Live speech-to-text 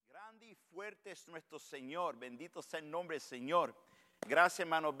fuerte es nuestro Señor. Bendito sea el nombre del Señor. Gracias,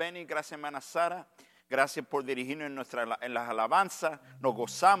 hermano Benny. Gracias, hermana Sara. Gracias por dirigirnos en las alabanzas. Nos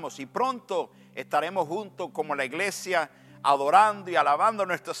gozamos y pronto estaremos juntos como la iglesia adorando y alabando a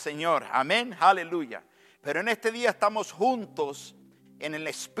nuestro Señor. Amén. Aleluya. Pero en este día estamos juntos en el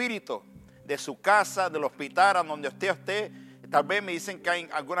espíritu de su casa, del hospital, a donde usted esté. Tal vez me dicen que hay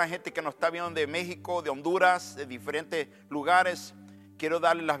alguna gente que nos está viendo de México, de Honduras, de diferentes lugares. Quiero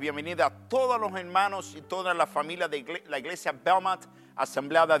darle las bienvenidas a todos los hermanos y toda la familia de la iglesia Belmont,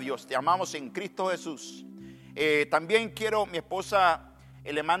 Asamblea de Dios. Te amamos en Cristo Jesús. También quiero, mi esposa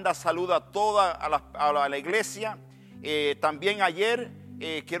le manda saludos a toda a la iglesia. También ayer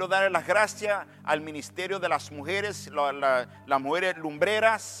quiero darle las gracias al Ministerio de las Mujeres, las mujeres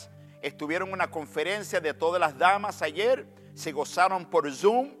lumbreras. Estuvieron en una conferencia de todas las damas ayer, se gozaron por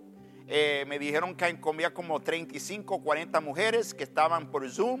Zoom. Me dijeron que había como 35, 40 mujeres que estaban por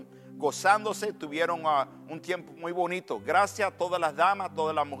Zoom gozándose, tuvieron un tiempo muy bonito. Gracias a todas las damas,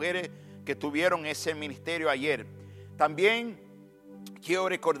 todas las mujeres que tuvieron ese ministerio ayer. También quiero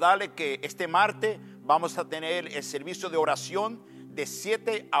recordarles que este martes vamos a tener el servicio de oración de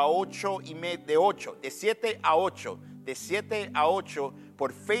 7 a 8 de 7 a 8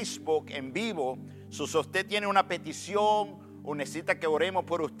 por Facebook en vivo. Si usted tiene una petición o necesita que oremos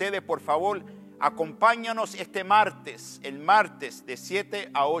por ustedes, por favor, acompáñanos este martes, el martes de 7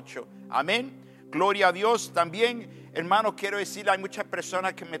 a 8. Amén. Gloria a Dios. También, hermanos, quiero decir, hay muchas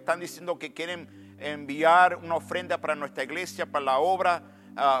personas que me están diciendo que quieren enviar una ofrenda para nuestra iglesia, para la obra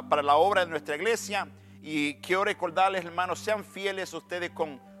de nuestra iglesia. Y quiero recordarles, hermanos, sean fieles ustedes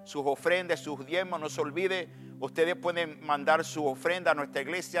con sus ofrendas, sus diezmos. No se olvide, ustedes pueden mandar su ofrenda a nuestra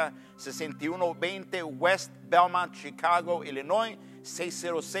iglesia 6120 West Belmont, Chicago, Illinois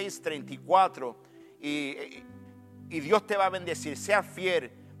 60634. Y Dios te va a bendecir. Sea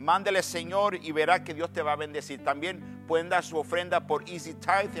fiel, mándele Señor y verá que Dios te va a bendecir. También pueden dar su ofrenda por Easy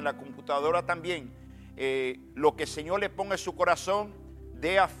Tithe en la computadora también. Lo que el Señor le ponga en su corazón,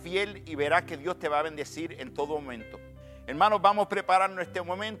 dea fiel y verá que Dios te va a bendecir en todo momento. Hermanos, vamos a prepararnos este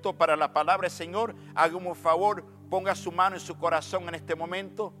momento para la palabra del Señor. Hágame un favor, ponga su mano en su corazón en este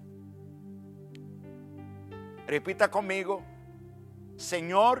momento. Repita conmigo: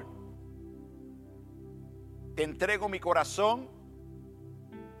 Señor, te entrego mi corazón.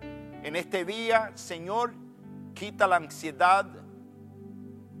 En este día, Señor, quita la ansiedad,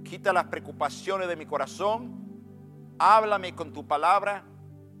 quita las preocupaciones de mi corazón. Háblame con tu palabra.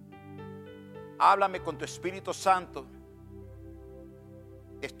 Háblame con tu Espíritu Santo.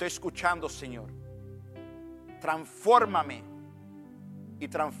 Estoy escuchando, Señor. Transfórmame y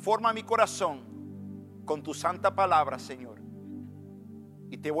transforma mi corazón con tu santa palabra, Señor.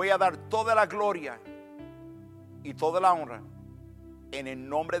 Y te voy a dar toda la gloria y toda la honra en el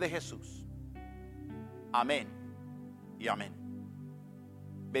nombre de Jesús. Amén y amén.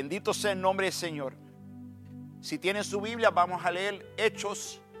 Bendito sea el nombre del Señor. Si tienen su Biblia, vamos a leer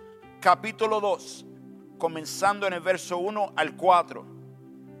Hechos capítulo 2, comenzando en el verso 1 al 4.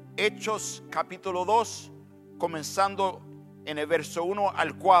 Hechos capítulo 2, comenzando en el verso 1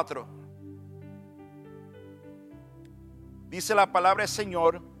 al 4. Dice la palabra del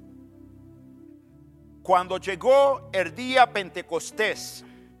Señor: cuando llegó el día Pentecostés,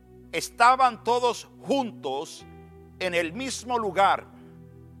 estaban todos juntos en el mismo lugar.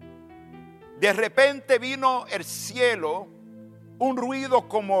 De repente vino el cielo un ruido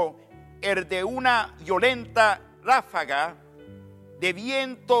como el de una violenta ráfaga de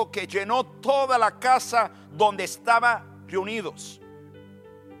viento que llenó toda la casa donde estaban reunidos.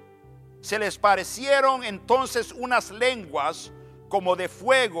 Se les parecieron entonces unas lenguas como de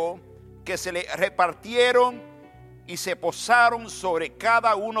fuego que se le repartieron y se posaron sobre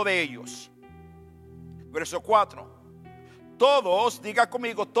cada uno de ellos. Verso 4. Todos, diga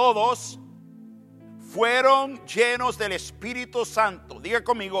conmigo, todos fueron llenos del Espíritu Santo. Diga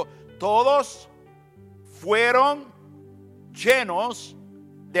conmigo, todos fueron llenos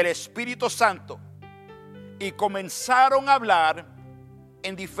del Espíritu Santo y comenzaron a hablar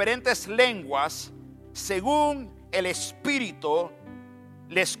en diferentes lenguas según el Espíritu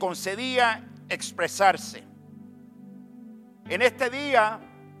les concedía expresarse. En este día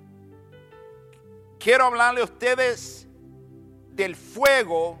quiero hablarle a ustedes del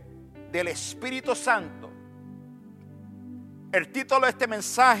fuego del Espíritu Santo. El título de este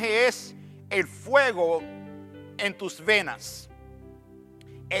mensaje es El fuego en tus venas.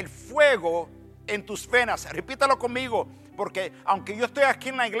 El fuego en tus venas. Repítalo conmigo, porque aunque yo estoy aquí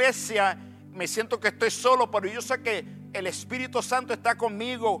en la iglesia, me siento que estoy solo, pero yo sé que el Espíritu Santo está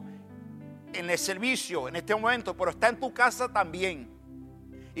conmigo en el servicio en este momento, pero está en tu casa también.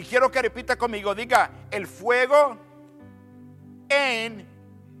 Y quiero que repita conmigo, diga, el fuego en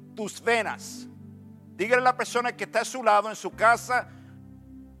tus venas. Dígale a la persona que está a su lado, en su casa,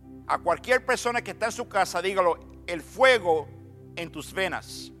 a cualquier persona que está en su casa, dígalo, el fuego en tus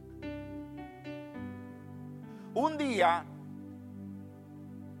venas. Un día,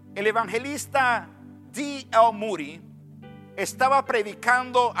 el evangelista D.L. Moody estaba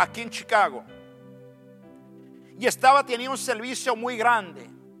predicando aquí en Chicago y estaba teniendo un servicio muy grande,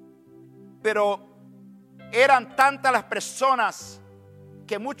 pero eran tantas las personas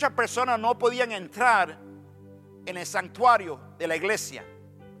que muchas personas no podían entrar en el santuario de la iglesia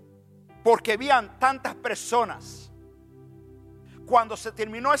porque habían tantas personas. Cuando se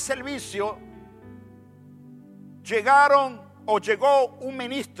terminó el servicio, llegó un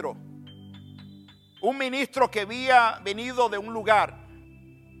ministro que había venido de un lugar,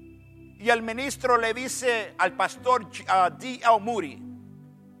 y el ministro le dice al pastor D.L. Moody,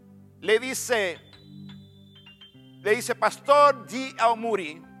 le dice, pastor D.L.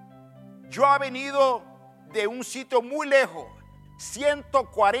 Moody, yo he venido de un sitio muy lejos,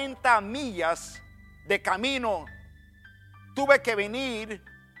 140 millas de camino, tuve que venir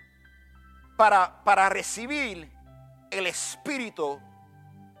para recibir el espíritu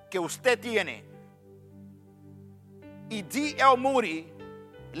que usted tiene. Y D.L. Moody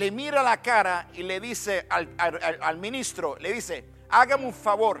le mira la cara y le dice al ministro, le dice, hágame un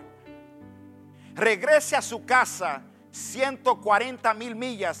favor, regrese a su casa, 140,000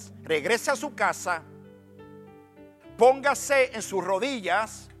 millas, regrese a su casa, póngase en sus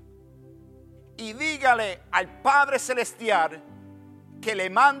rodillas y dígale al Padre Celestial que le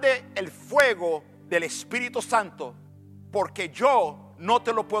mande el fuego del Espíritu Santo, porque yo no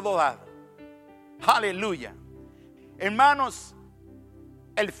te lo puedo dar. Aleluya. Hermanos,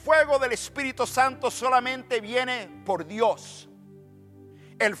 el fuego del Espíritu Santo solamente viene por Dios.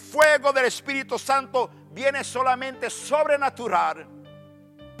 El fuego del Espíritu Santo viene solamente sobrenatural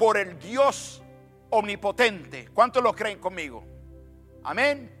por el Dios omnipotente. ¿Cuántos lo creen conmigo?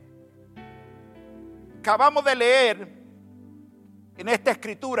 Amén. Acabamos de leer en esta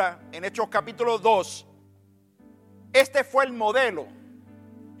escritura, en Hechos capítulo 2, este fue el modelo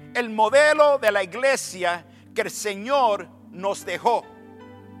de la iglesia que el Señor nos dejó.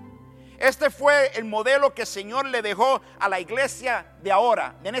 Este fue el modelo que el Señor le dejó a la iglesia de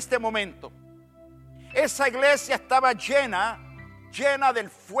ahora, en este momento. Esa iglesia estaba llena del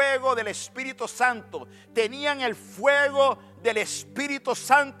fuego del Espíritu Santo. Tenían el fuego del Espíritu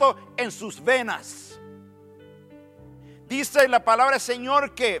Santo en sus venas. Dice la palabra del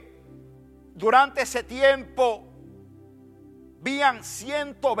Señor que durante ese tiempo habían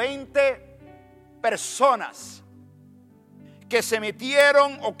 120 personas que se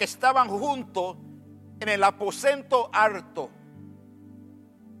metieron o que estaban juntos en el aposento alto.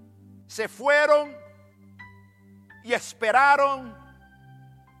 Se fueron y esperaron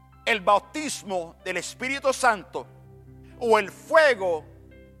el bautismo del Espíritu Santo o el fuego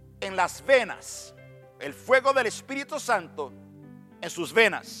en las venas, el fuego del Espíritu Santo en sus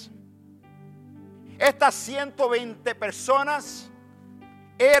venas. Estas 120 personas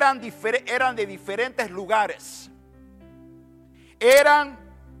eran de diferentes lugares, eran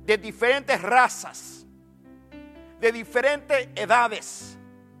de diferentes razas, de diferentes edades.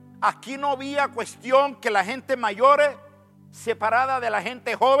 Aquí no había cuestión que la gente mayor separada de la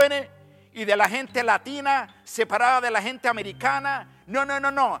gente joven y de la gente latina separada de la gente americana.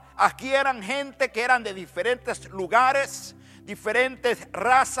 No. Aquí eran gente que eran de diferentes lugares, diferentes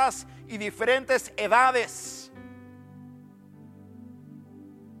razas y diferentes edades.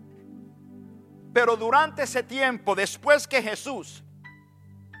 Pero durante ese tiempo, después que Jesús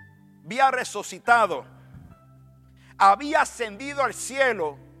había resucitado, había ascendido al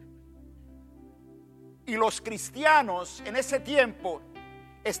cielo, y los cristianos en ese tiempo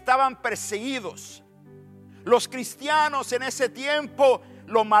estaban perseguidos. Los cristianos en ese tiempo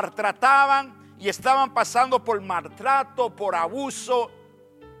lo maltrataban y estaban pasando por maltrato, por abuso.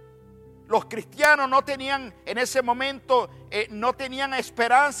 Los cristianos no tenían en ese momento, no tenían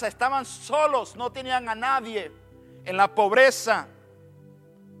esperanza, estaban solos, no tenían a nadie, en la pobreza,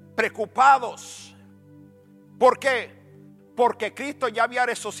 preocupados. ¿Por qué? Porque Cristo ya había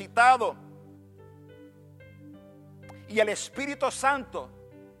resucitado y el Espíritu Santo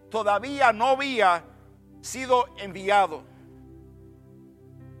todavía no había sido enviado.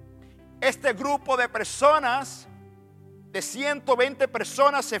 Este grupo de personas, de 120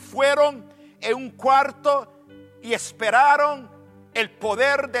 personas, se fueron en un cuarto y esperaron el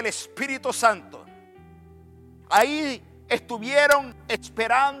poder del Espíritu Santo. Ahí estuvieron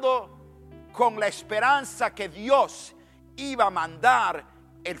esperando con la esperanza que Dios iba a mandar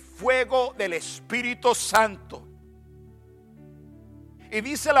el fuego del Espíritu Santo. Y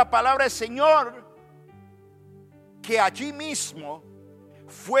dice la palabra del Señor que allí mismo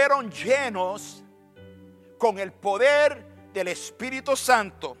fueron llenos con el poder del Espíritu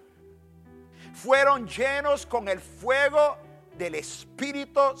Santo. Fueron llenos con el fuego del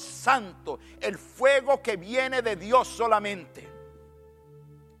Espíritu Santo, el fuego que viene de Dios solamente.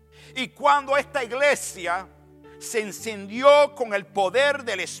 Y cuando esta iglesia se encendió con el poder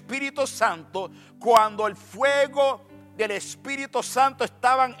del Espíritu Santo, cuando el fuego del Espíritu Santo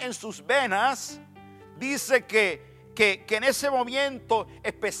estaban en sus venas, dice que en ese momento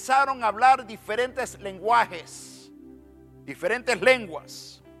empezaron a hablar diferentes lenguajes, diferentes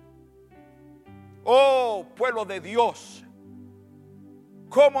lenguas. Oh, pueblo de Dios,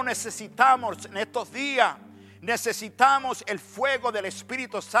 ¿cómo necesitamos en estos días? Necesitamos el fuego del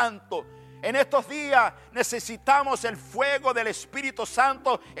Espíritu Santo. En estos días necesitamos el fuego del Espíritu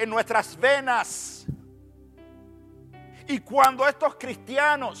Santo en nuestras venas. Y cuando estos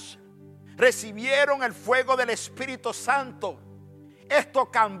cristianos recibieron el fuego del Espíritu Santo, esto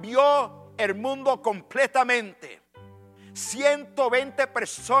cambió el mundo completamente. 120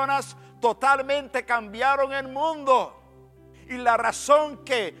 personas totalmente cambiaron el mundo. Y la razón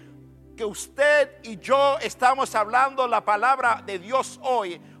que usted y yo estamos hablando la palabra de Dios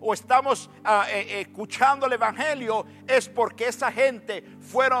hoy, o estamos escuchando el Evangelio, es porque esa gente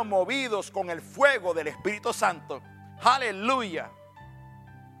fueron movidos con el fuego del Espíritu Santo. Aleluya.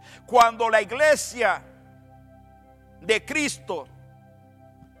 Cuando la iglesia de Cristo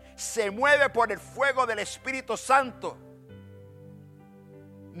se mueve por el fuego del Espíritu Santo,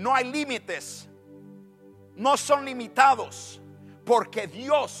 no hay límites, no son limitados, porque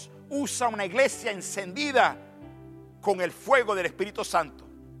Dios usa una iglesia encendida con el fuego del Espíritu Santo.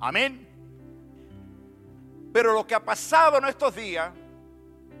 Amén. Pero lo que ha pasado en estos días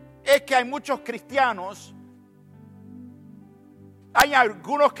es que hay muchos cristianos. Hay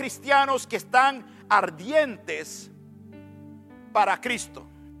algunos cristianos que están ardientes para Cristo.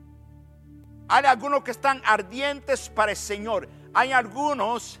 Hay algunos que están ardientes para el Señor. Hay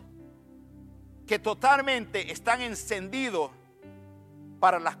algunos que totalmente están encendidos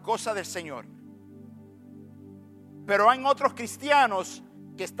para las cosas del Señor. Pero hay otros cristianos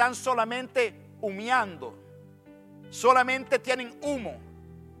que están solamente humeando. Solamente tienen humo,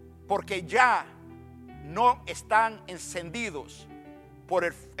 porque ya no están encendidos por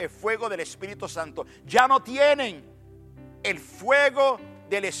el fuego del Espíritu Santo. Ya no tienen el fuego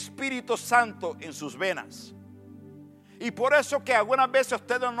del Espíritu Santo en sus venas. Y por eso que algunas veces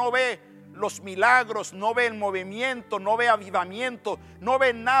usted no ve los milagros, no ve el movimiento, no ve avivamiento, no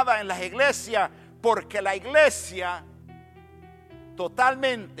ve nada en las iglesias, porque la iglesia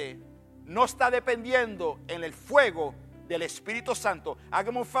totalmente no está dependiendo en el fuego del Espíritu Santo.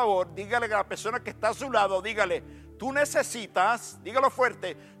 Hágame un favor, dígale a la persona que está a su lado, dígale: tú necesitas, dígalo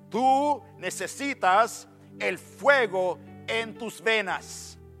fuerte, tú necesitas el fuego en tus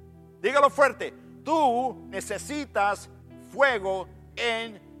venas. Dígalo fuerte, tú necesitas fuego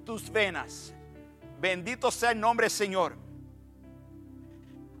en tus venas. Bendito sea el nombre del Señor.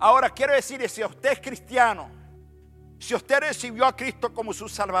 Ahora quiero decirle, si usted es cristiano, si usted recibió a Cristo como su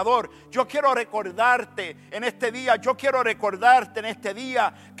Salvador, yo quiero recordarte en este día,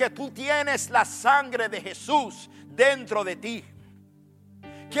 que tú tienes la sangre de Jesús dentro de ti.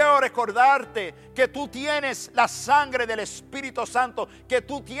 Quiero recordarte que tú tienes la sangre del Espíritu Santo, que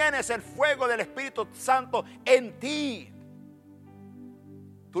tú tienes el fuego del Espíritu Santo en ti.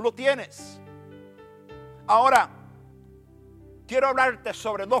 Tú lo tienes. Ahora, quiero hablarte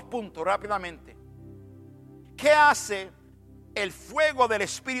sobre 2 puntos rápidamente. ¿Qué hace el fuego del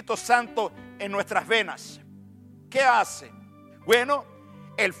Espíritu Santo en nuestras venas? ¿Qué hace? Bueno,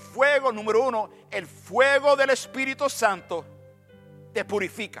 el fuego, número 1, el fuego del Espíritu Santo te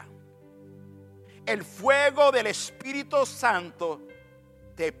purifica. El fuego del Espíritu Santo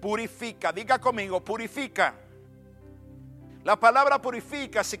te purifica. Diga conmigo, purifica. La palabra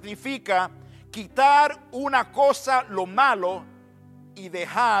purifica significa quitar una cosa, lo malo, y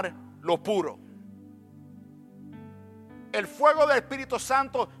dejar lo puro. El fuego del Espíritu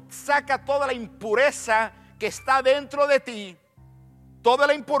Santo saca toda la impureza que está dentro de ti, toda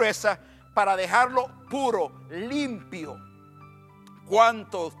la impureza, para dejarlo puro, limpio.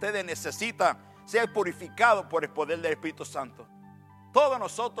 ¿Cuánto ustedes necesitan ser purificados por el poder del Espíritu Santo? Todos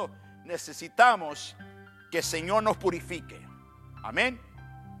nosotros necesitamos que el Señor nos purifique. Amén.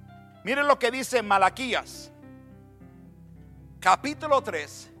 Miren lo que dice Malaquías, capítulo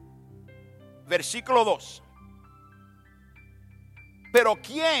 3, versículo 2. Pero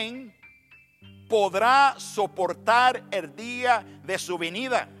 ¿quién podrá soportar el día de su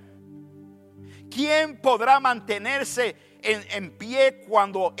venida? ¿Quién podrá mantenerse en pie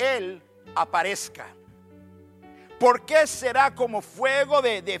cuando Él aparezca? ¿Por qué será como fuego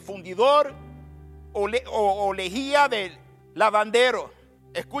de fundidor o lejía de lavandero?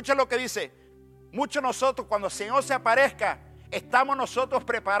 Escucha lo que dice. Muchos de nosotros, cuando el Señor se aparezca, ¿estamos nosotros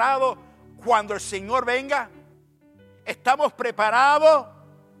preparados cuando el Señor venga? ¿Estamos preparados?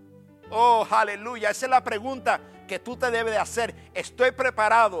 Oh, aleluya. Esa es la pregunta que tú te debes de hacer. ¿Estoy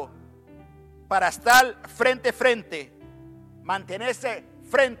preparado para estar frente a frente? Mantenerse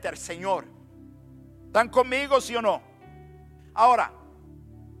frente al Señor. ¿Están conmigo, sí o no? Ahora,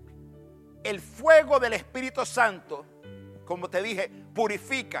 el fuego del Espíritu Santo, como te dije,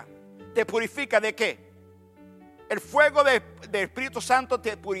 purifica. ¿Te purifica de qué? El fuego del Espíritu Santo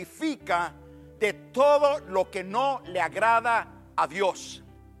te purifica de todo lo que no le agrada a Dios.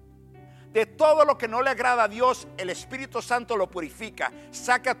 De todo lo que no le agrada a Dios, el Espíritu Santo lo purifica.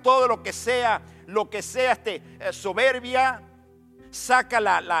 Saca todo lo que sea soberbia, saca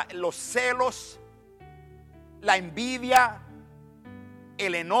los celos, la envidia,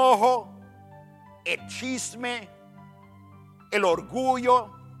 el enojo, el chisme, el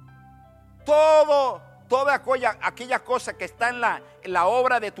orgullo, toda aquella cosa que está en la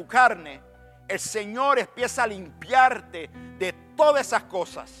obra de tu carne. El Señor empieza a limpiarte de todas esas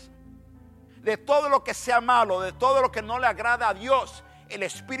cosas, de todo lo que sea malo, de todo lo que no le agrada a Dios. El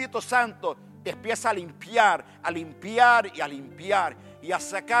Espíritu Santo te empieza a limpiar y a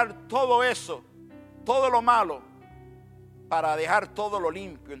sacar todo eso, todo lo malo, para dejar todo lo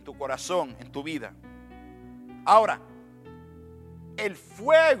limpio en tu corazón, en tu vida. Ahora, el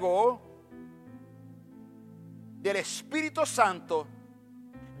fuego del Espíritu Santo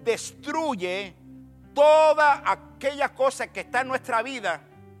destruye toda aquella cosa que está en nuestra vida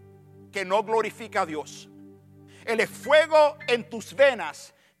que no glorifica a Dios. El fuego en tus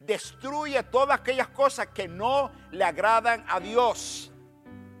venas destruye todas aquellas cosas que no le agradan a Dios.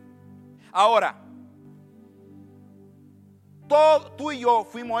 Ahora, tú y yo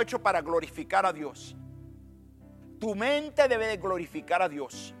fuimos hechos para glorificar a Dios. Tu mente debe de glorificar a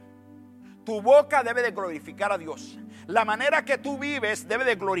Dios. Tu boca debe de glorificar a Dios. La manera que tú vives debe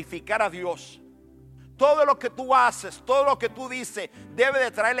de glorificar a Dios. Todo lo que tú haces, todo lo que tú dices, debe de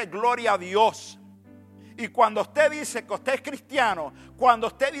traerle gloria a Dios. Y cuando usted dice que usted es cristiano, cuando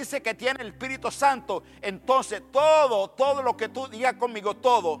usted dice que tiene el Espíritu Santo, entonces todo lo que tú digas conmigo,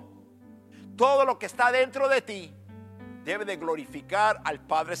 todo lo que está dentro de ti, debe de glorificar al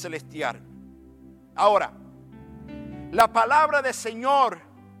Padre Celestial. Ahora, la palabra del Señor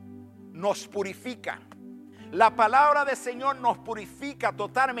nos purifica. La palabra del Señor nos purifica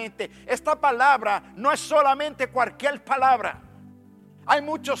totalmente. Esta palabra no es solamente cualquier palabra. Hay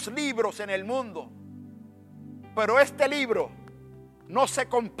muchos libros en el mundo, pero este libro no se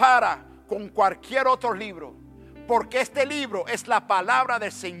compara con cualquier otro libro, porque este libro es la palabra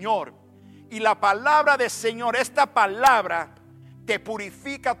del Señor. Y la palabra del Señor, esta palabra te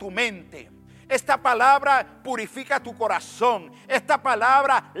purifica tu mente. Esta palabra purifica tu corazón. Esta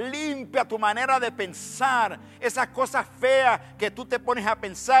palabra limpia tu manera de pensar. Esas cosas feas que tú te pones a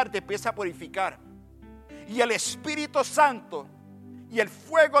pensar, te empieza a purificar. Y el Espíritu Santo y el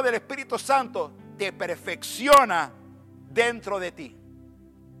fuego del Espíritu Santo te perfecciona dentro de ti.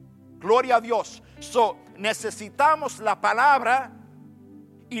 Gloria a Dios. Necesitamos la palabra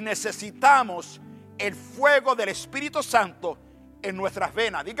y necesitamos el fuego del Espíritu Santo en nuestras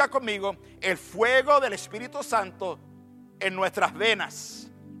venas. Diga conmigo, el fuego del Espíritu Santo en nuestras venas.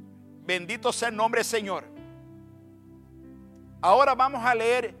 Bendito sea el nombre del Señor. Ahora vamos a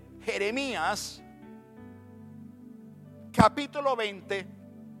leer Jeremías capítulo 20,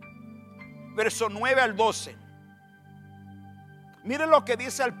 verso 9 al 12. Miren lo que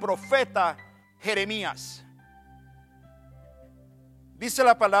dice el profeta Jeremías. Dice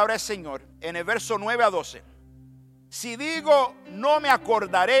la palabra del Señor en el verso 9 a 12. Si digo, no me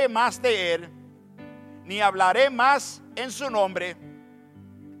acordaré más de él, ni hablaré más en su nombre,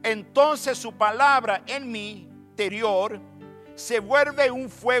 entonces su palabra en mi interior se vuelve un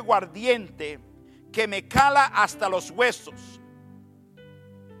fuego ardiente que me cala hasta los huesos.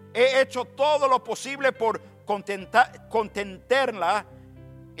 He hecho todo lo posible por contenerla,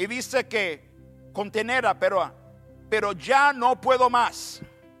 y dice que contenerla, pero ya no puedo más.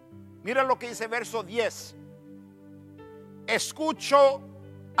 Mira lo que dice verso 10. Escucho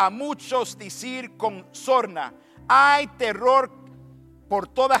a muchos decir con sorna, hay terror por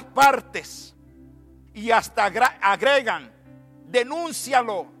todas partes. Y hasta agregan,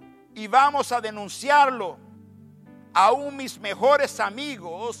 denúncialo y vamos a denunciarlo. Aún mis mejores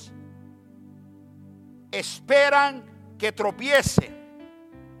amigos esperan que tropiece.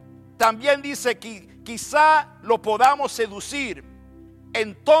 También dice que quizá lo podamos seducir.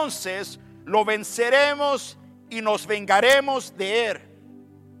 Entonces lo venceremos y nos vengaremos de él.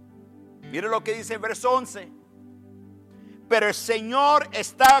 Mire lo que dice el verso 11. Pero el Señor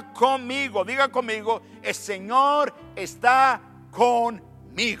está conmigo. Diga conmigo, el Señor está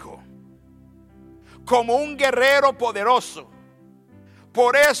conmigo. Como un guerrero poderoso.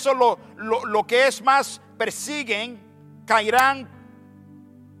 Por eso lo que es más persiguen, caerán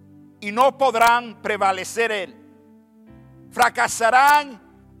y no podrán prevalecer él. Fracasarán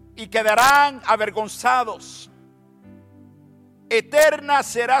y quedarán avergonzados. Eterna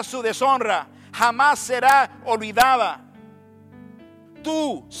será su deshonra, jamás será olvidada.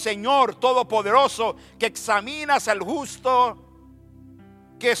 Tú, Señor Todopoderoso, que examinas al justo,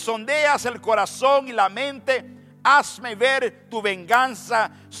 que sondeas el corazón y la mente, hazme ver tu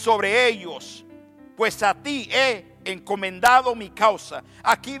venganza sobre ellos, pues a ti he encomendado mi causa.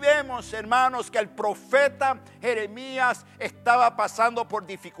 Aquí vemos, hermanos, que el profeta Jeremías estaba pasando por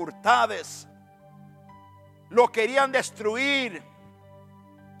dificultades. Lo querían destruir.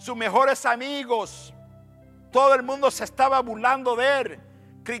 Sus mejores amigos, todo el mundo se estaba burlando de él,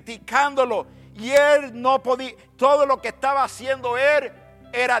 criticándolo, y él no podía. Todo lo que estaba haciendo él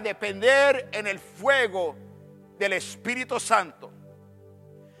era depender en el fuego del Espíritu Santo.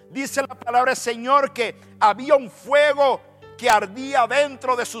 Dice la palabra del Señor que había un fuego que ardía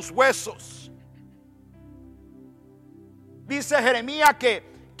dentro de sus huesos. Dice Jeremías que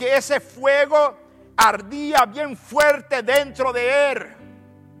ese fuego ardía bien fuerte dentro de él.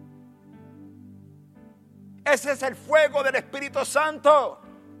 Ese es el fuego del Espíritu Santo.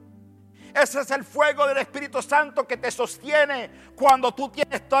 Ese es el fuego del Espíritu Santo que te sostiene cuando tú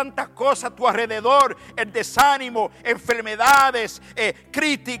tienes tantas cosas a tu alrededor, el desánimo, enfermedades,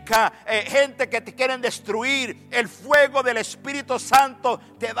 crítica, gente que te quieren destruir. El fuego del Espíritu Santo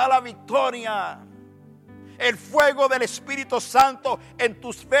te da la victoria. El fuego del Espíritu Santo en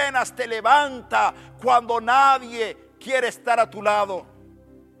tus venas te levanta cuando nadie quiere estar a tu lado.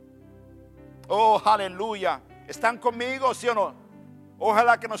 Oh, aleluya. ¿Están conmigo, sí o no?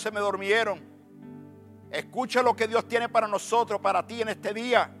 Ojalá que no se me durmieron. Escucha lo que Dios tiene para nosotros, para ti en este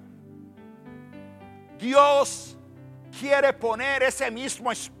día. Dios quiere poner ese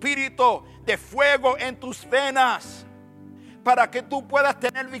mismo espíritu de fuego en tus venas para que tú puedas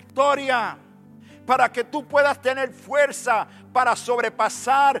tener victoria, para que tú puedas tener fuerza para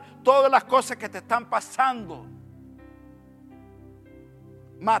sobrepasar todas las cosas que te están pasando.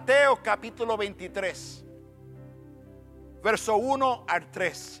 Mateo capítulo 23. Verso 1 al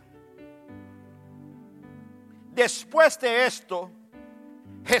 3. Después de esto,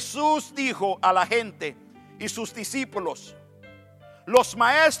 Jesús dijo a la gente y sus discípulos: los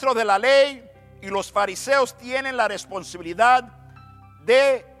maestros de la ley y los fariseos tienen la responsabilidad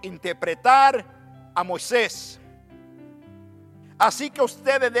de interpretar a Moisés. Así que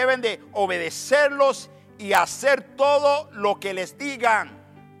ustedes deben de obedecerlos y hacer todo lo que les digan,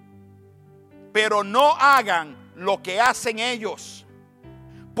 pero no hagan lo que hacen ellos,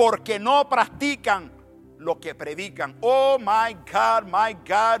 porque no practican lo que predican. Oh my God, my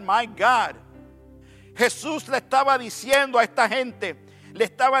God, my God. Jesús le estaba diciendo a esta gente, le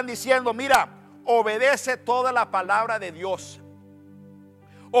estaban diciendo: mira, obedece toda la palabra de Dios.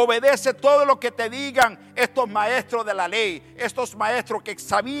 Obedece todo lo que te digan estos maestros de la ley, estos maestros que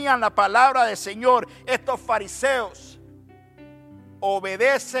sabían la palabra del Señor, estos fariseos.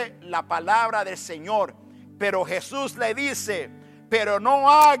 Obedece la palabra del Señor. Pero Jesús le dice: pero no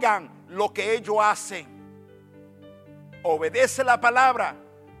hagan lo que ellos hacen. Obedece la palabra,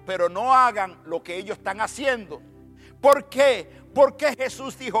 pero no hagan lo que ellos están haciendo. ¿Por qué? ¿Por qué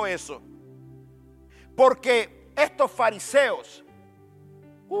Jesús dijo eso? Porque estos fariseos,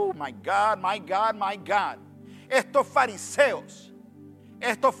 oh my God, my God, my God, estos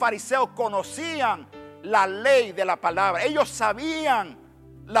fariseos conocían la ley de la palabra. Ellos sabían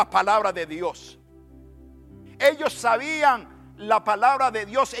la palabra de Dios. Ellos sabían la palabra de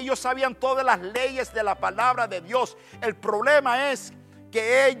Dios. Ellos sabían todas las leyes de la palabra de Dios. El problema es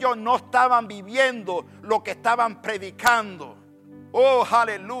que ellos no estaban viviendo lo que estaban predicando. Oh,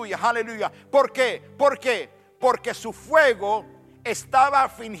 aleluya, aleluya. ¿Por qué? ¿Por qué? Porque su fuego estaba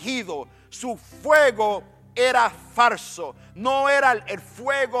fingido. Su fuego era falso. No era el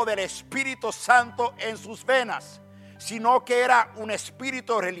fuego del Espíritu Santo en sus venas, sino que era un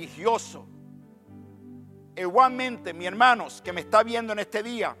espíritu religioso. Igualmente, mis hermanos que me está viendo en este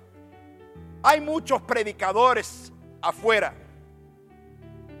día, hay muchos predicadores afuera.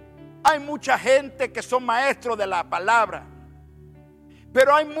 Hay mucha gente que son maestros de la palabra.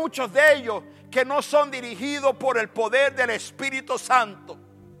 Pero hay muchos de ellos que no son dirigidos por el poder del Espíritu Santo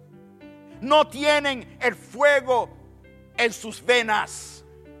no tienen el fuego en sus venas.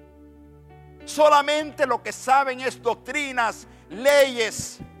 Solamente lo que saben es doctrinas,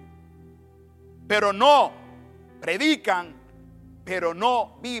 leyes, pero no predican, pero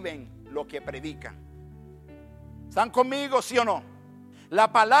no viven lo que predican. ¿Están conmigo, sí o no?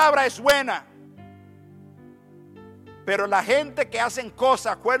 La palabra es buena, pero la gente que hacen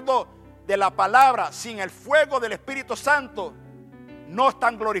cosas acuerdo de la palabra sin el fuego del Espíritu Santo no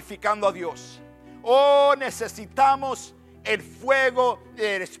están glorificando a Dios. Oh, necesitamos el fuego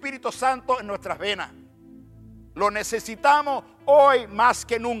del Espíritu Santo en nuestras venas. Lo necesitamos hoy más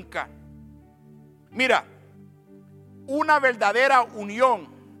que nunca. Mira, una verdadera unión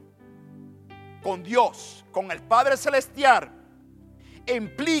con Dios, con el Padre Celestial,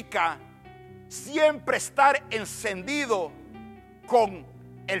 implica siempre estar encendido con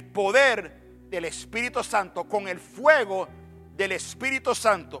el poder del Espíritu Santo, con el fuego del Espíritu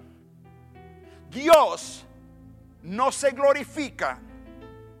Santo. Dios no se glorifica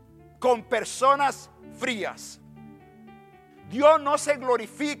con personas frías. Dios no se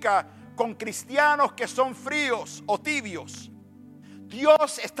glorifica con cristianos que son fríos o tibios.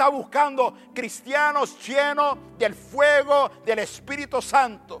 Dios está buscando cristianos llenos del fuego del Espíritu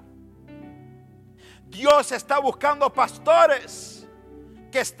Santo. Dios está buscando pastores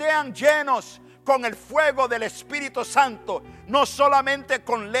que estén llenos con el fuego del Espíritu Santo, no solamente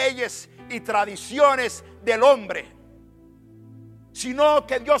con leyes y tradiciones del hombre, sino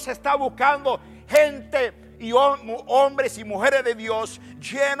que Dios está buscando gente y hombres y mujeres de Dios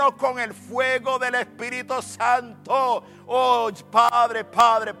llenos con el fuego del Espíritu Santo. Oh, Padre,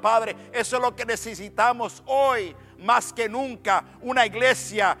 Padre, Padre, eso es lo que necesitamos hoy más que nunca, una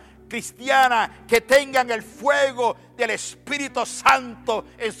iglesia cristiana que tengan el fuego del Espíritu Santo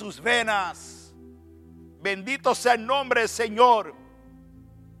en sus venas. Bendito sea el nombre del Señor.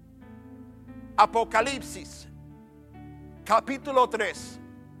 Apocalipsis capítulo 3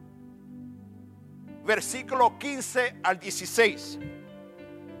 versículo 15 al 16.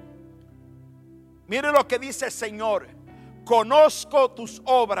 Mire lo que dice el Señor: conozco tus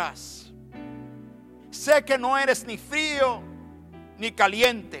obras, sé que no eres ni frío ni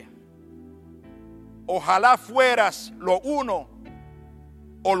caliente. Ojalá fueras lo uno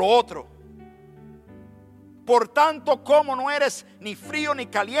o lo otro. Por tanto, como no eres ni frío ni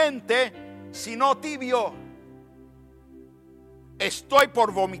caliente, sino tibio, estoy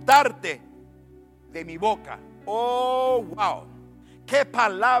por vomitarte de mi boca. Oh, wow, qué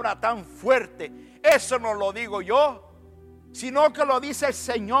palabra tan fuerte. Eso no lo digo yo, sino que lo dice el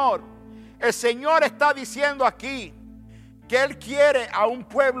Señor. El Señor está diciendo aquí que Él quiere a un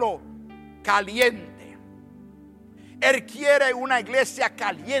pueblo caliente. Él quiere una iglesia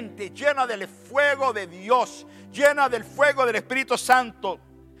caliente, llena del fuego de Dios, llena del fuego del Espíritu Santo.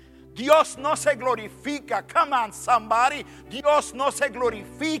 Dios no se glorifica, come on somebody, Dios no se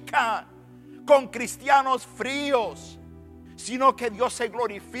glorifica con cristianos fríos, sino que Dios se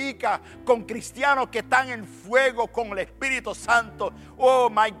glorifica con cristianos que están en fuego con el Espíritu Santo. Oh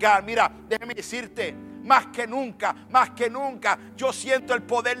my God, mira, déjame decirte, más que nunca, yo siento el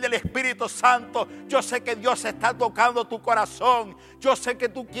poder del Espíritu Santo. Yo sé que Dios está tocando tu corazón. Yo sé que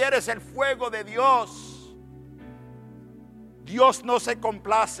tú quieres el fuego de Dios. Dios no se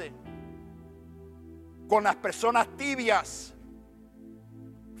complace con las personas tibias,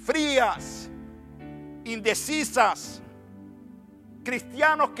 frías, indecisas,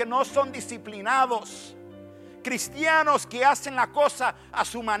 cristianos que no son disciplinados, cristianos que hacen la cosa a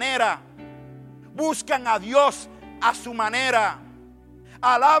su manera, buscan a Dios a su manera,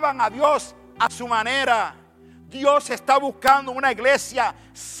 alaban a Dios a su manera. Dios está buscando una iglesia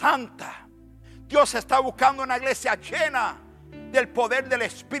santa. Dios está buscando una iglesia llena del poder del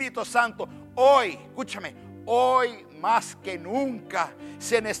Espíritu Santo. Hoy, escúchame, hoy más que nunca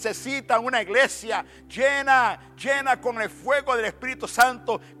se necesita una iglesia llena con el fuego del Espíritu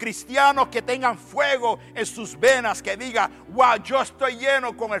Santo. Cristianos que tengan fuego en sus venas, que diga, wow, yo estoy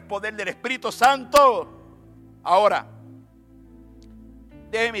lleno con el poder del Espíritu Santo. Ahora,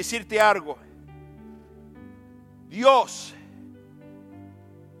 déjeme decirte algo. Dios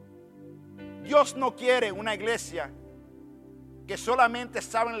no quiere una iglesia que solamente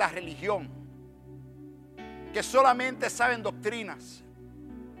saben la religión, que solamente saben doctrinas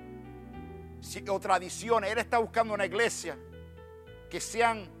o tradiciones. Él está buscando una iglesia que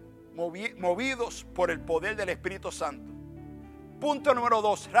sean movidos por el poder del Espíritu Santo. Punto número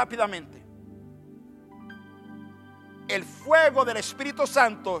 2, rápidamente. El fuego del Espíritu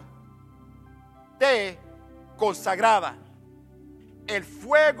Santo te consagraba. el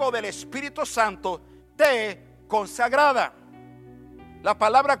fuego del Espíritu Santo te consagrará. La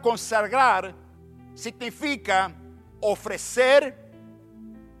palabra consagrar significa ofrecer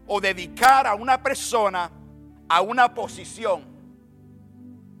o dedicar a una persona a una posición.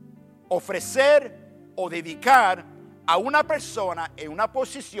 Ofrecer o dedicar a una persona en una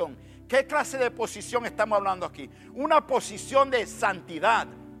posición. ¿Qué clase de posición estamos hablando aquí? Una posición de santidad.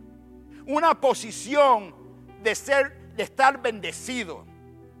 Una posición de estar bendecido.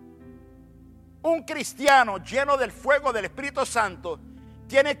 Un cristiano lleno del fuego del Espíritu Santo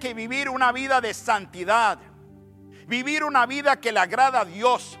tiene que vivir una vida de santidad. Vivir una vida que le agrada a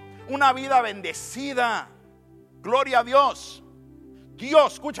Dios. Una vida bendecida. Gloria a Dios.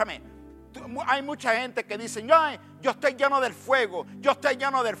 Dios, escúchame. Hay mucha gente que dice, yo estoy lleno del fuego. Yo estoy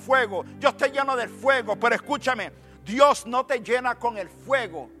lleno del fuego. Yo estoy lleno del fuego. Pero escúchame. Dios no te llena con el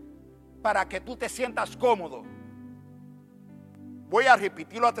fuego para que tú te sientas cómodo. Voy a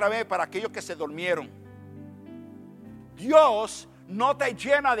repetirlo otra vez para aquellos que se durmieron. Dios no te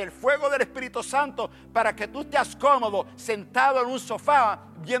llena del fuego del Espíritu Santo para que tú estés cómodo sentado en un sofá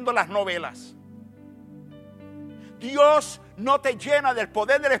viendo las novelas. Dios no te llena del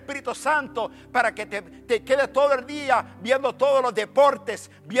poder del Espíritu Santo para que te quedes todo el día viendo todos los deportes,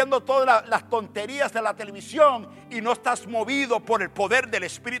 viendo todas las tonterías de la televisión y no estás movido por el poder del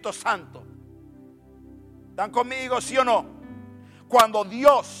Espíritu Santo. ¿Están conmigo, sí o no? Cuando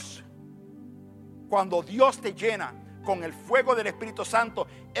Dios te llena con el fuego del Espíritu Santo,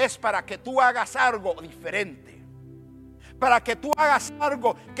 es para que tú hagas algo diferente. Para que tú hagas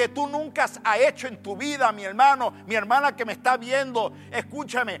algo que tú nunca has hecho en tu vida, mi hermano, mi hermana que me está viendo.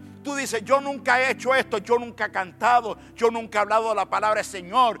 Escúchame, tú dices, yo nunca he hecho esto, yo nunca he cantado, yo nunca he hablado de la palabra del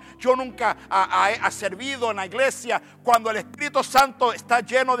Señor, yo nunca he servido en la iglesia. Cuando el Espíritu Santo está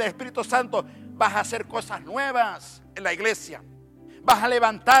lleno del Espíritu Santo, vas a hacer cosas nuevas en la iglesia. Vas a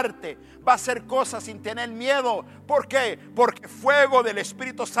levantarte, vas a hacer cosas sin tener miedo. ¿Por qué? Porque el fuego del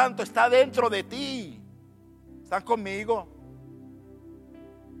Espíritu Santo está dentro de ti. ¿Están conmigo?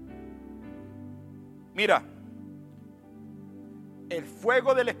 Mira, el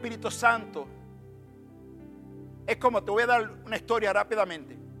fuego del Espíritu Santo es como, te voy a dar una historia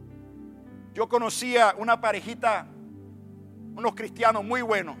rápidamente. Yo conocía una parejita, unos cristianos muy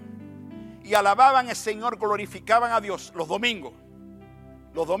buenos, y alababan al Señor, glorificaban a Dios los domingos.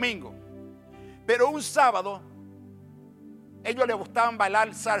 Pero un sábado ellos les gustaban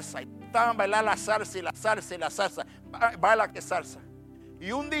bailar salsa. Estaban bailar la salsa y la salsa y la salsa. Baila que salsa.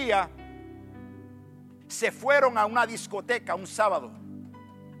 Y un día se fueron a una discoteca un sábado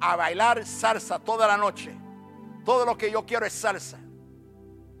a bailar salsa toda la noche. Todo lo que yo quiero es salsa.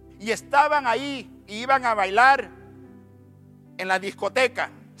 Y estaban ahí y iban a bailar en la discoteca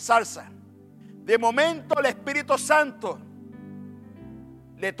salsa. De momento el Espíritu Santo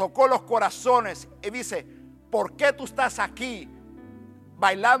le tocó los corazones y dice, ¿por qué tú estás aquí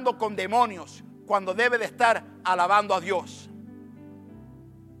bailando con demonios cuando debe de estar alabando a Dios?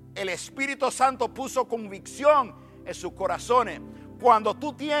 El Espíritu Santo puso convicción en sus corazones. Cuando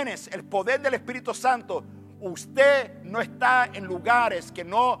tú tienes el poder del Espíritu Santo, usted no está en lugares que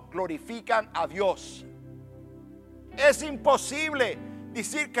no glorifican a Dios. Es imposible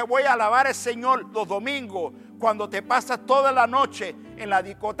decir que voy a alabar al Señor los domingos cuando te pasas toda la noche en la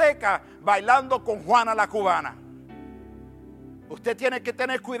discoteca bailando con Juana la Cubana. Usted tiene que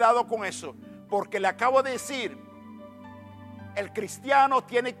tener cuidado con eso, porque le acabo de decir, el cristiano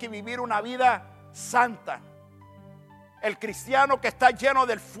tiene que vivir una vida santa. El cristiano que está lleno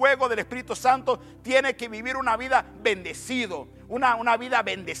del fuego del Espíritu Santo tiene que vivir una vida bendecido, una vida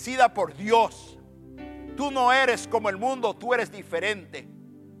bendecida por Dios. Tú no eres como el mundo, tú eres diferente.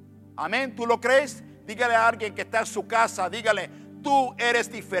 Amén, ¿tú lo crees? Dígale a alguien que está en su casa, dígale, tú eres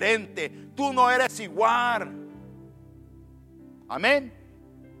diferente, tú no eres igual. Amén.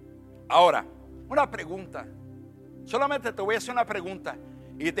 Ahora, una pregunta. Solamente te voy a hacer una pregunta.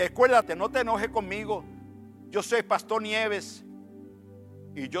 Y recuérdate, no te enojes conmigo. Yo soy Pastor Nieves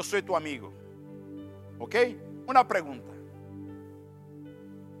y yo soy tu amigo. ¿Ok? Una pregunta.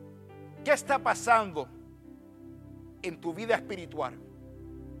 ¿Qué está pasando en tu vida espiritual?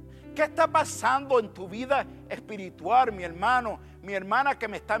 ¿Qué está pasando en tu vida espiritual, mi hermano, mi hermana que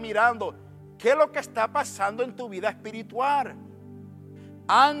me está mirando? ¿Qué es lo que está pasando en tu vida espiritual?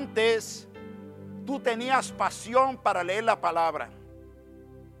 Antes tú tenías pasión para leer la palabra.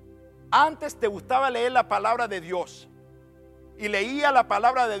 Antes te gustaba leer la palabra de Dios. Y leía la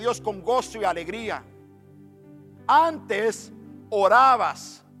palabra de Dios con gozo y alegría. Antes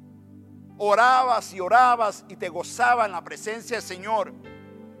orabas y te gozabas en la presencia del Señor.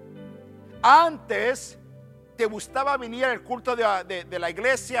 Antes te gustaba venir al culto de la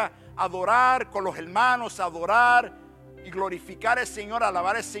iglesia, adorar con los hermanos, adorar y glorificar al Señor,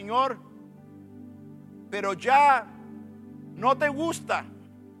 alabar al Señor, pero ya no te gusta.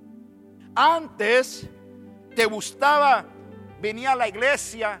 Antes te gustaba venir a la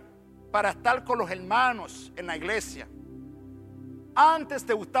iglesia para estar con los hermanos en la iglesia. Antes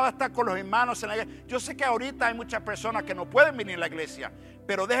te gustaba estar con los hermanos en la iglesia. Yo sé que ahorita hay muchas personas que no pueden venir a la iglesia,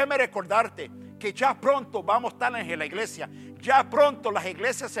 pero déjeme recordarte que ya pronto vamos a estar en la iglesia. Ya pronto las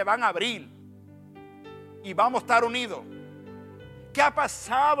iglesias se van a abrir y vamos a estar unidos. ¿Qué ha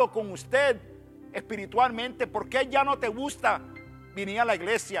pasado con usted espiritualmente? ¿Por qué ya no te gusta venir a la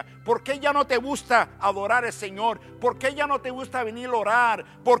iglesia? ¿Por qué ya no te gusta adorar al Señor? ¿Por qué ya no te gusta venir a orar?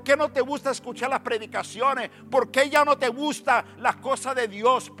 ¿Por qué no te gusta escuchar las predicaciones? ¿Por qué ya no te gusta las cosas de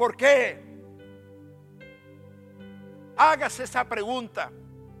Dios? ¿Por qué? Hágase esa pregunta.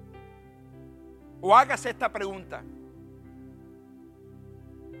 O hágase esta pregunta: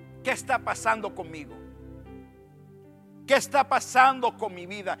 ¿qué está pasando conmigo? ¿Qué está pasando con mi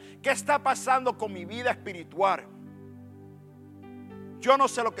vida? ¿Qué está pasando con mi vida espiritual? Yo no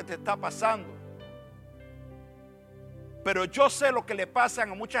sé lo que te está pasando, pero yo sé lo que le pasa a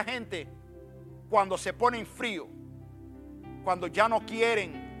mucha gente cuando se ponen frío, cuando ya no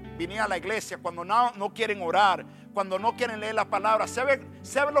quieren venir a la iglesia, cuando no quieren orar, cuando no quieren leer la palabra.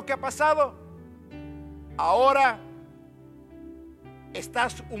 ¿Sabe lo que ha pasado? Ahora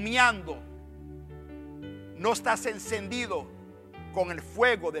estás humeando, no estás encendido con el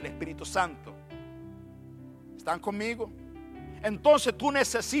fuego del Espíritu Santo. ¿Están conmigo? Entonces tú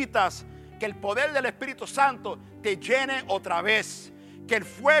necesitas que el poder del Espíritu Santo te llene otra vez, que el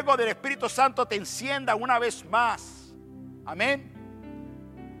fuego del Espíritu Santo te encienda una vez más. Amén.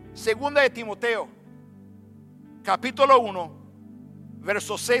 Segunda de Timoteo, capítulo 1,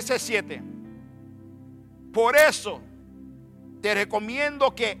 versos 6 y 7. Por eso te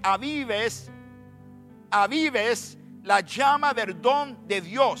recomiendo que avives la llama del don de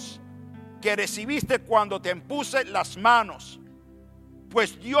Dios que recibiste cuando te impuse las manos.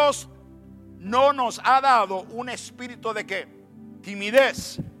 Pues Dios no nos ha dado un espíritu de ¿qué?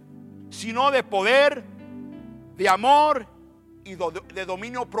 Timidez, sino de poder, de amor y de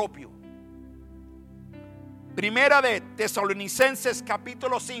dominio propio. Primera de Tesalonicenses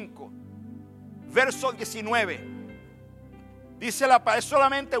capítulo 5, verso 19. Dice es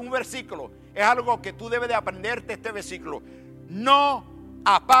solamente un versículo. Es algo que tú debes de aprenderte este versículo. No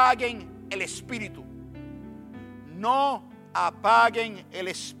apaguen el espíritu. No apaguen el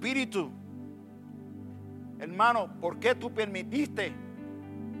espíritu. Hermano, ¿por qué tú permitiste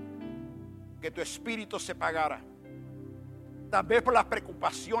que tu espíritu se apagara? Tal vez por las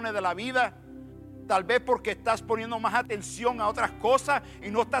preocupaciones de la vida. Tal vez porque estás poniendo más atención a otras cosas y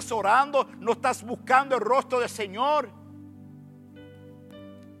no estás orando, no estás buscando el rostro del Señor.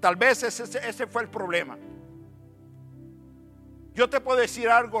 Tal vez ese fue el problema. Yo te puedo decir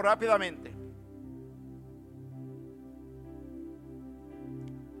algo rápidamente.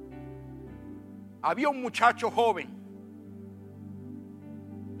 Había un muchacho joven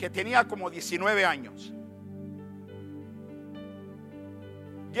que tenía como 19 años.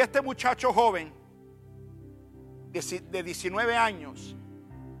 Y este muchacho joven de 19 años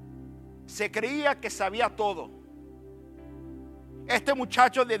se creía que sabía todo. Este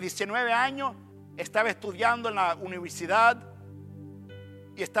muchacho de 19 años estaba estudiando en la universidad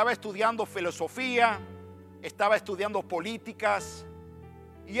y estaba estudiando filosofía, estaba estudiando políticas.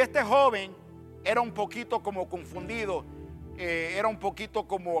 Y este joven era un poquito como confundido, era un poquito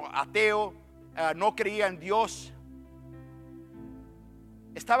como ateo, no creía en Dios.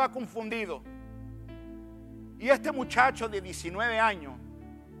 Estaba confundido. Y este muchacho de 19 años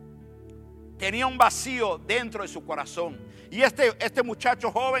tenía un vacío dentro de su corazón. Y este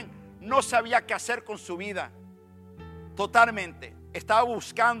muchacho joven no sabía qué hacer con su vida. Totalmente. Estaba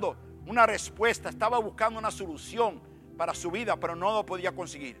buscando una respuesta, estaba buscando una solución para su vida, pero no lo podía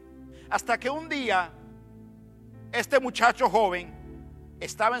conseguir. Hasta que un día, este muchacho joven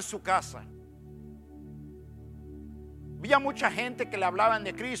estaba en su casa. Había mucha gente que le hablaban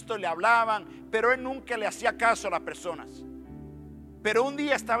de Cristo, le hablaban, pero él nunca le hacía caso a las personas. Pero un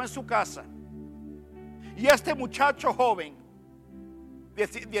día estaba en su casa y este muchacho joven, de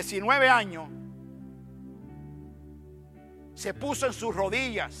 19 años, se puso en sus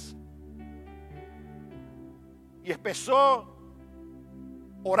rodillas y empezó a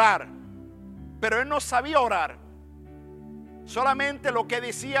orar. Pero él no sabía orar. Solamente lo que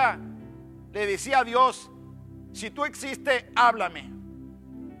decía, le decía a Dios: si tú existes, háblame.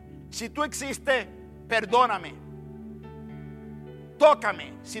 Si tú existes, perdóname.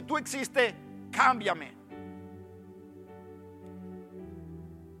 Tócame. Si tú existes, cámbiame.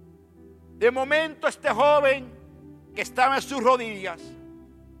 De momento este joven que estaba en sus rodillas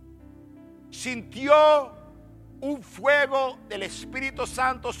sintió un fuego del Espíritu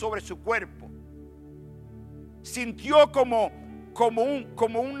Santo sobre su cuerpo. Sintió como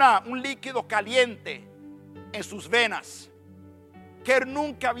un líquido caliente en sus venas que él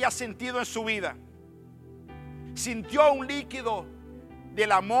nunca había sentido en su vida. Sintió un líquido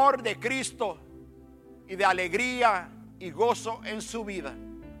del amor de Cristo y de alegría y gozo en su vida.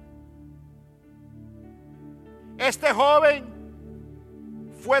 Este joven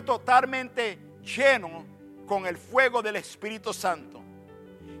fue totalmente lleno con el fuego del Espíritu Santo.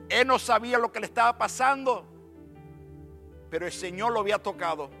 Él no sabía lo que le estaba pasando, pero el Señor lo había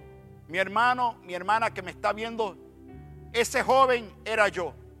tocado. Mi hermano, mi hermana que me está viendo, ese joven era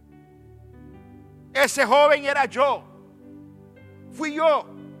yo. Ese joven era yo. Fui yo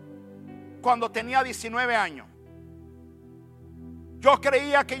cuando tenía 19 años. Yo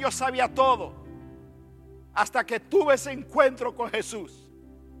creía que yo sabía todo, hasta que tuve ese encuentro con Jesús.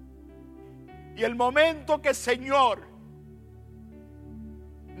 Y el momento que el Señor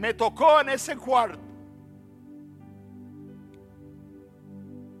me tocó en ese cuarto,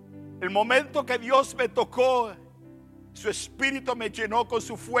 el momento que Dios me tocó, su espíritu me llenó con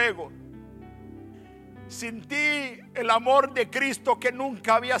su fuego. Sentí el amor de Cristo que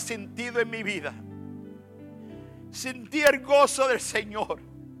nunca había sentido en mi vida. Sentí el gozo del Señor.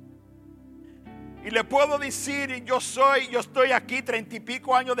 Y le puedo decir, yo estoy aquí 30 y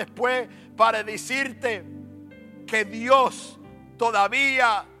pico años después para decirte que Dios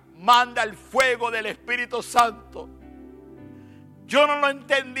todavía manda el fuego del Espíritu Santo. Yo no lo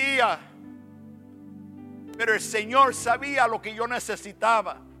entendía, pero el Señor sabía lo que yo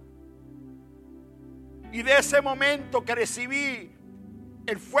necesitaba. Y de ese momento que recibí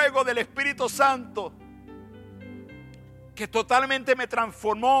el fuego del Espíritu Santo, que totalmente me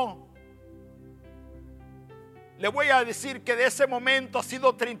transformó, le voy a decir que de ese momento ha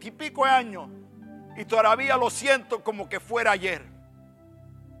sido 30 y pico años y todavía lo siento como que fuera ayer.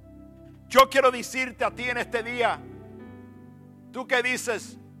 Yo quiero decirte a ti en este día, tú que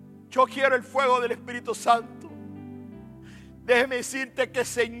dices, yo quiero el fuego del Espíritu Santo. Déjeme decirte que el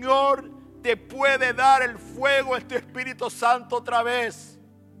Señor te puede dar el fuego de tu Espíritu Santo otra vez.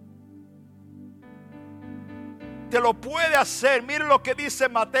 Te lo puede hacer. Mire lo que dice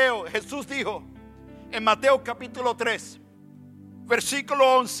Mateo. Jesús dijo en Mateo capítulo 3,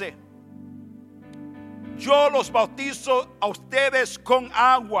 versículo 11: yo los bautizo a ustedes con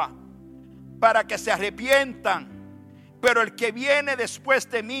agua para que se arrepientan, pero el que viene después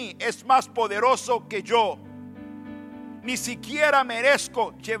de mí es más poderoso que yo. Ni siquiera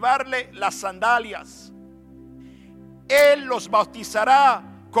merezco llevarle las sandalias. Él los bautizará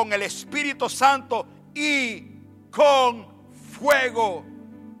con el Espíritu Santo y con fuego.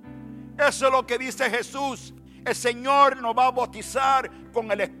 Eso es lo que dice Jesús. El Señor nos va a bautizar con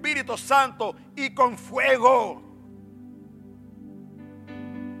el Espíritu Santo y con fuego.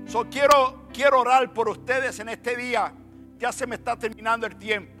 Quiero orar por ustedes en este día. Ya se me está terminando el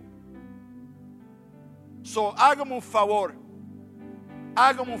tiempo. Hágame un favor.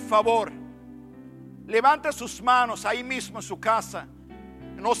 Hágame un favor. Levante sus manos ahí mismo en su casa.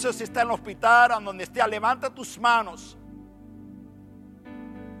 No sé si está en el hospital o donde esté. Levanta tus manos.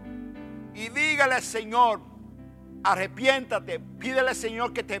 Y dígale al Señor, arrepiéntate. Pídele al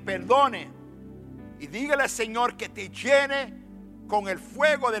Señor que te perdone. Y dígale al Señor que te llene con el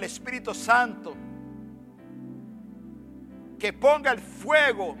fuego del Espíritu Santo. Que ponga el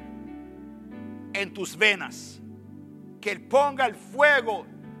fuego en tus venas. Que Él ponga el fuego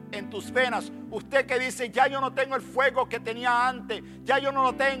en tus venas. Usted que dice, ya yo no tengo el fuego que tenía antes, ya yo no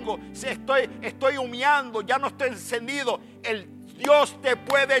lo tengo, estoy humeando, ya no estoy encendido. El Dios te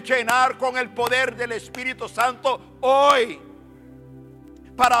puede llenar con el poder del Espíritu Santo hoy.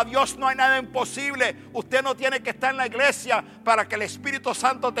 Para Dios no hay nada imposible. Usted no tiene que estar en la iglesia para que el Espíritu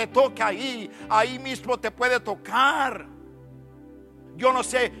Santo te toque ahí. Ahí mismo te puede tocar. Yo no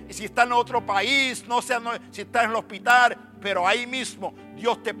sé si está en otro país, no sé si está en el hospital, pero ahí mismo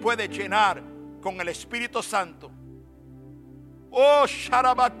Dios te puede llenar con el Espíritu Santo. Oh,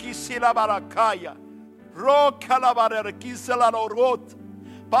 Sharabakisila Barakaya.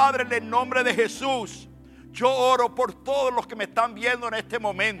 Padre, en el nombre de Jesús, yo oro por todos los que me están viendo en este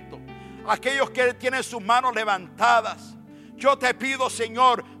momento, aquellos que tienen sus manos levantadas. Yo te pido,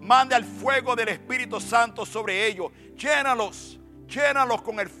 Señor, manda el fuego del Espíritu Santo sobre ellos. Llénalos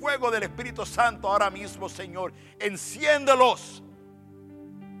con el fuego del Espíritu Santo ahora mismo, Señor. Enciéndelos.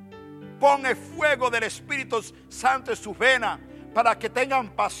 Pon el fuego del Espíritu Santo en sus venas. para que tengan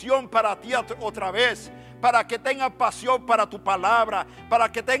pasión para ti otra vez, para que tengan pasión para tu palabra,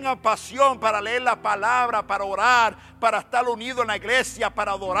 para que tengan pasión para leer la palabra, para orar, para estar unido en la iglesia,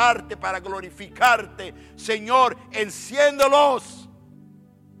 para adorarte, para glorificarte. Señor, enciéndelos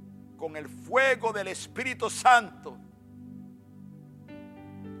con el fuego del Espíritu Santo.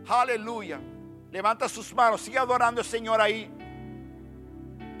 Aleluya. Levanta sus manos, sigue adorando al Señor ahí.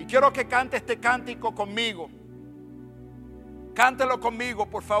 Y quiero que cante este cántico conmigo. Cántelo conmigo,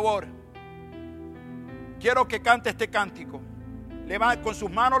 por favor. Quiero que cante este cántico. Con sus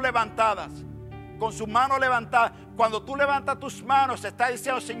manos levantadas. Con sus manos levantadas. Cuando tú levantas tus manos, estás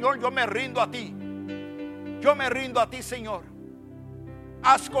diciendo: Señor, yo me rindo a ti. Yo me rindo a ti, Señor.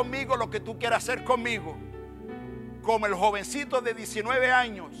 Haz conmigo lo que tú quieras hacer conmigo. Como el jovencito de 19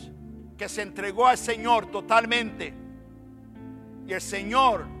 años que se entregó al Señor totalmente. Y el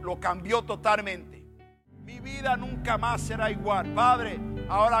Señor lo cambió totalmente. Mi vida nunca más será igual. Padre,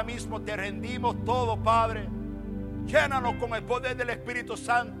 ahora mismo te rendimos todo, Padre. Llénanos con el poder del Espíritu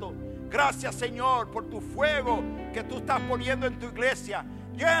Santo. Gracias, Señor, por tu fuego que tú estás poniendo en tu iglesia.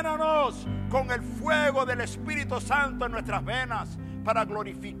 Llénanos con el fuego del Espíritu Santo en nuestras venas, para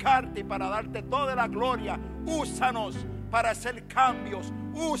glorificarte y para darte toda la gloria. Úsanos para hacer cambios.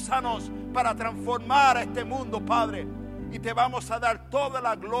 Úsanos para transformar a este mundo, Padre. Y te vamos a dar toda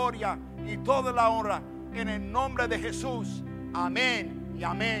la gloria y toda la honra en el nombre de Jesús. Amén y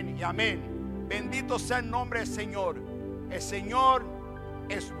amén y amén. Bendito sea el nombre del Señor. El Señor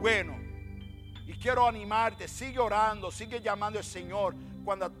es bueno. Y quiero animarte, sigue orando, sigue llamando al Señor.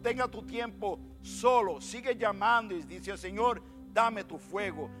 Cuando tenga tu tiempo solo, sigue llamando y dice: Señor, dame tu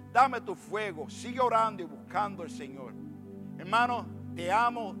fuego, dame tu fuego. Sigue orando y buscando al Señor. Hermano, te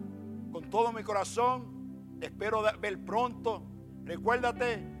amo con todo mi corazón. Te espero ver pronto.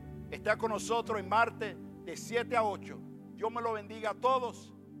 Recuérdate, está con nosotros en martes de 7 a 8. Dios me lo bendiga a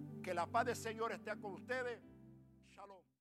todos. Que la paz del Señor esté con ustedes.